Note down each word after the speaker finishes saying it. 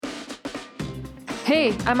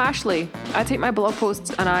Hey, I'm Ashley. I take my blog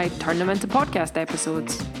posts and I turn them into podcast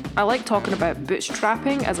episodes. I like talking about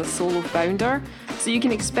bootstrapping as a solo founder, so you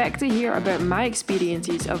can expect to hear about my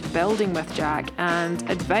experiences of building with Jack and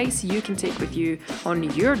advice you can take with you on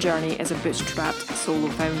your journey as a bootstrapped solo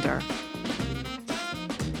founder.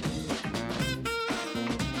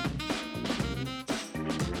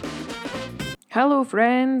 Hello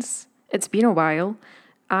friends, it's been a while.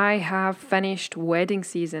 I have finished wedding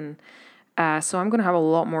season. So I'm going to have a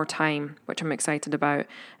lot more time, which I'm excited about.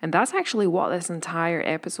 And that's actually what this entire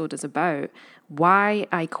episode is about. Why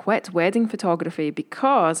I quit wedding photography,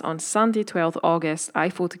 because on Sunday, 12th August, I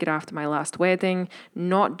photographed my last wedding,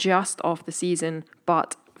 not just of the season,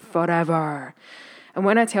 but forever. And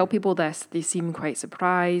when I tell people this, they seem quite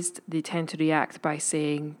surprised. They tend to react by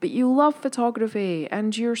saying, "But you love photography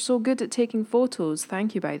and you're so good at taking photos."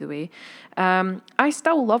 Thank you, by the way. I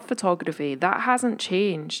still love photography. That hasn't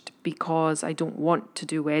changed because I don't want to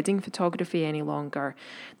do wedding photography any longer.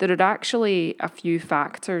 There are actually a few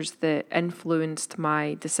factors that influenced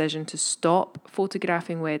my decision to stop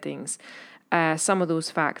photographing weddings. Some of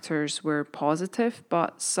those factors were positive,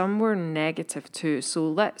 but some were negative too. So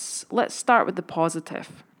let's start with the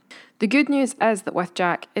positive. The good news is that With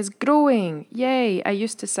Jack is growing. Yay! I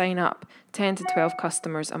used to sign up 10 to 12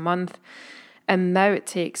 customers a month, and now it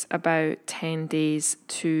takes about 10 days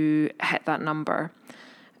to hit that number.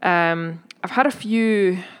 I've had a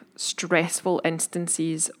few stressful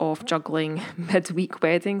instances of juggling midweek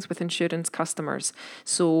weddings with insurance customers.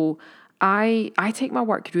 So I take my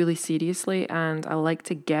work really seriously, and I like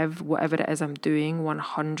to give whatever it is I'm doing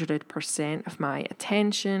 100% of my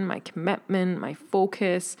attention, my commitment, my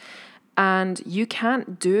focus. And you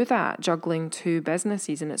can't do that juggling two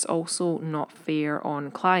businesses, and it's also not fair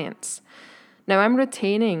on clients. Now, I'm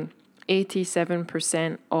retaining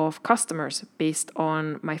 87% of customers based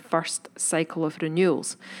on my first cycle of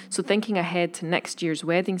renewals. So thinking ahead to next year's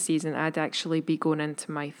wedding season, I'd actually be going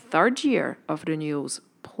into my third year of renewals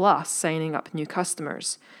plus signing up new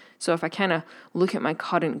customers. So if I kind of look at my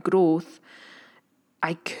current growth,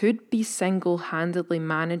 I could be single-handedly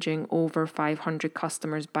managing over 500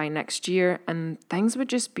 customers by next year, and things would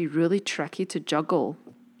just be really tricky to juggle.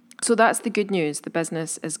 So that's the good news. The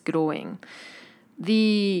business is growing.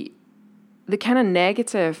 The kind of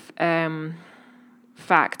negative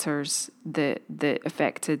factors that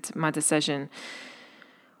affected my decision.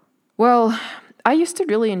 Well, I used to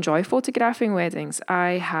really enjoy photographing weddings.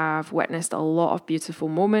 I have witnessed a lot of beautiful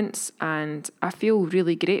moments, and I feel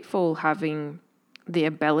really grateful having the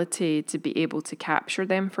ability to be able to capture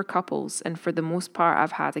them for couples. And for the most part,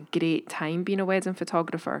 I've had a great time being a wedding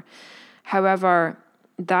photographer. However,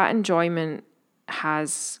 that enjoyment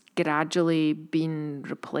has gradually been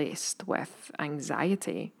replaced with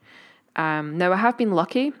anxiety. Now, I have been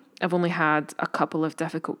lucky. I've only had a couple of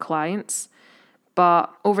difficult clients.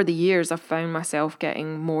 But over the years, I've found myself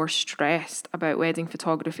getting more stressed about wedding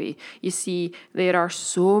photography. You see, there are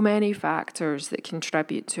so many factors that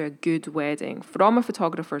contribute to a good wedding. From a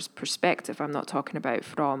photographer's perspective, I'm not talking about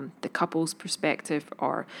from the couple's perspective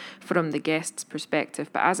or from the guest's perspective.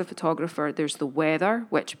 But as a photographer, there's the weather,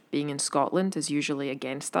 which being in Scotland is usually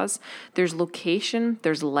against us. There's location,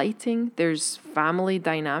 there's lighting, there's family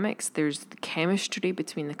dynamics, there's the chemistry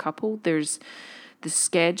between the couple, there's the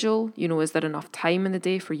schedule, is there enough time in the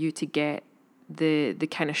day for you to get the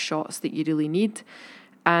kind of shots that you really need?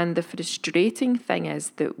 And the frustrating thing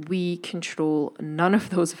is that we control none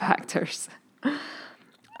of those factors.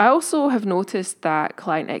 I also have noticed that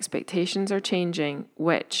client expectations are changing,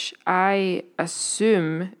 which I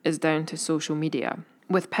assume is down to social media.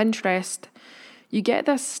 With Pinterest, you get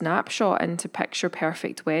this snapshot into picture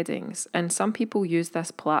perfect weddings, and some people use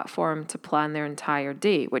this platform to plan their entire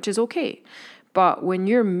day, which is okay. But when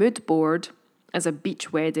your mood board is a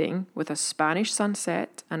beach wedding with a Spanish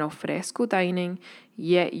sunset and alfresco dining,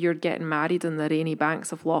 yet you're getting married on the rainy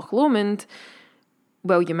banks of Loch Lomond,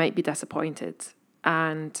 well, you might be disappointed.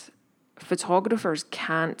 And photographers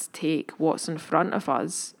can't take what's in front of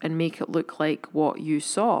us and make it look like what you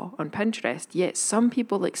saw on Pinterest, yet some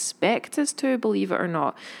people expect us to, believe it or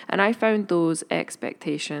not. And I found those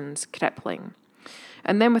expectations crippling.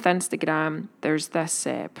 And then with Instagram, there's this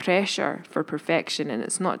pressure for perfection, and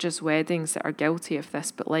it's not just weddings that are guilty of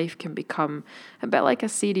this, but life can become a bit like a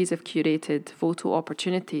series of curated photo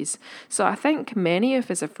opportunities. So I think many of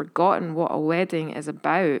us have forgotten what a wedding is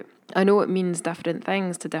about. I know it means different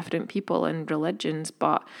things to different people and religions,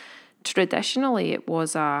 but traditionally it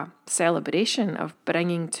was a celebration of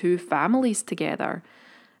bringing two families together.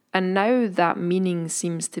 And now that meaning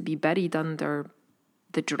seems to be buried under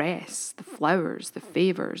the dress, the flowers, the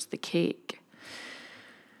favours, the cake.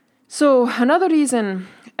 So another reason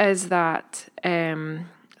is that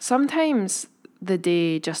sometimes the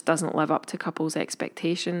day just doesn't live up to couples'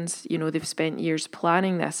 expectations. You know, they've spent years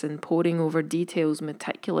planning this and poring over details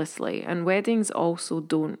meticulously, and weddings also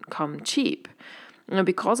don't come cheap. And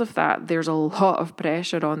because of that, there's a lot of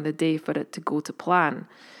pressure on the day for it to go to plan.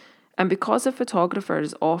 And because a photographer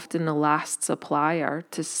is often the last supplier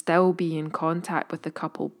to still be in contact with the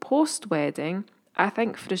couple post-wedding, I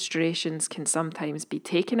think frustrations can sometimes be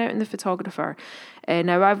taken out in the photographer.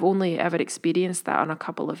 Now, I've only ever experienced that on a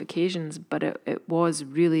couple of occasions, but it was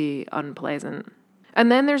really unpleasant.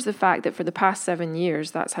 And then there's the fact that for the past 7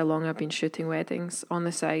 years, that's how long I've been shooting weddings on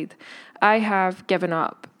the side, I have given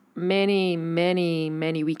up many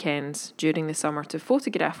weekends during the summer to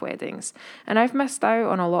photograph weddings. And I've missed out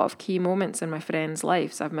on a lot of key moments in my friends'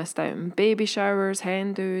 lives. I've missed out on baby showers,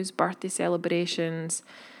 hen dos, birthday celebrations.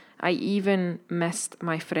 I even missed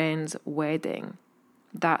my friend's wedding.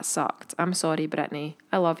 That sucked. I'm sorry, Brittany.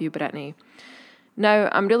 I love you, Brittany. Now,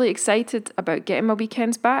 I'm really excited about getting my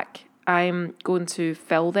weekends back. I'm going to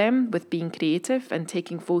fill them with being creative and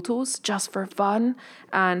taking photos just for fun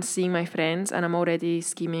and seeing my friends. And I'm already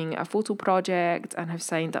scheming a photo project and have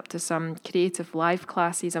signed up to some creative live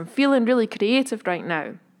classes. I'm feeling really creative right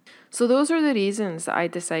now. So those are the reasons that I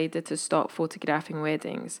decided to stop photographing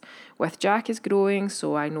weddings. With Jack is growing,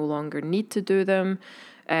 so I no longer need to do them.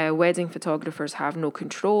 Wedding photographers have no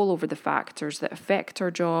control over the factors that affect our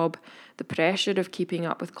job. The pressure of keeping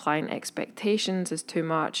up with client expectations is too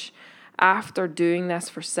much. After doing this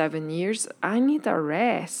for 7 years, I need a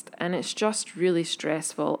rest, and it's just really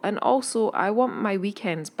stressful. And also, I want my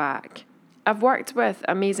weekends back. I've worked with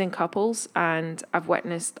amazing couples and I've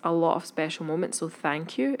witnessed a lot of special moments, so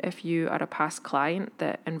thank you if you are a past client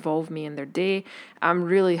that involved me in their day. I'm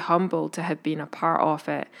really humbled to have been a part of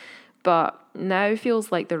it, but now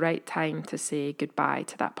feels like the right time to say goodbye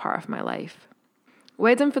to that part of my life.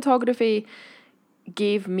 Wedding photography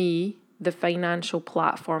gave me the financial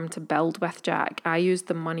platform to build with Jack. I used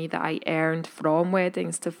the money that I earned from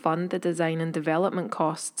weddings to fund the design and development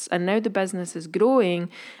costs, and now the business is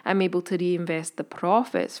growing. I'm able to reinvest the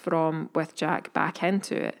profits from with Jack back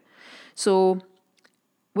into it. So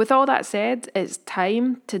with all that said, it's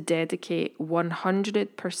time to dedicate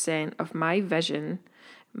 100% of my vision,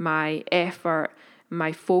 my effort,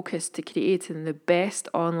 my focus to creating the best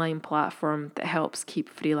online platform that helps keep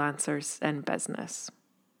freelancers in business.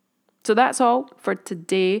 So that's all for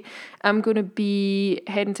today. I'm going to be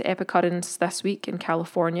heading to Epicurrence this week in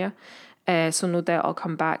California. So no doubt I'll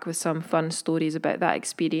come back with some fun stories about that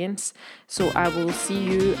experience. So I will see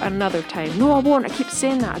you another time. No, I won't. I keep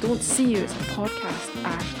saying that. I don't see you. It's a podcast,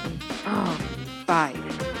 Ashley.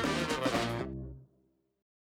 Bye.